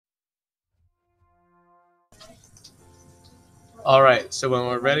Alright, so when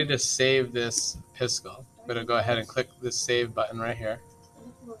we're ready to save this Piskel, I'm going to go ahead and click this save button right here.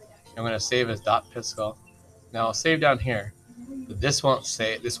 I'm going to save as .piskel. Now I'll save down here. But this won't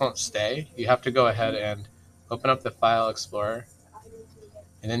stay. You have to go ahead and open up the File Explorer,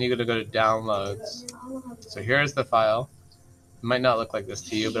 and then you're going to go to Downloads. So here's the file. It might not look like this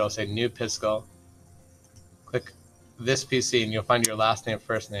to you, but it'll say New Piskel. Click this PC, and you'll find your last name,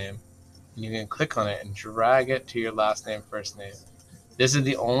 first name. And you can click on it and drag it to your last name, first name. This is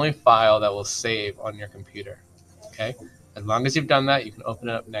the only file that will save on your computer. Okay? As long as you've done that, you can open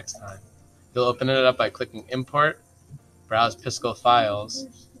it up next time. You'll open it up by clicking Import, browse Piskel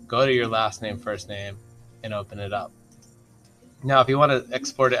Files, go to your last name, first name, and open it up. Now, if you want to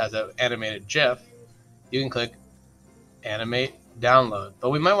export it as an animated GIF, you can click Animate, Download. But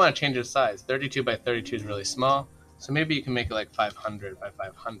we might want to change the size. 32 by 32 is really small, so maybe you can make it like 500 by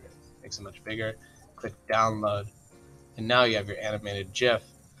 500. Makes it much bigger. Click Download, and now you have your animated GIF.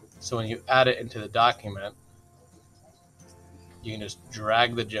 So when you add it into the document, you can just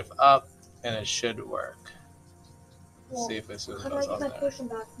drag the GIF up, and it should work. Let's see if this goes on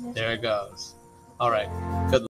there. There it goes. All right. Good luck.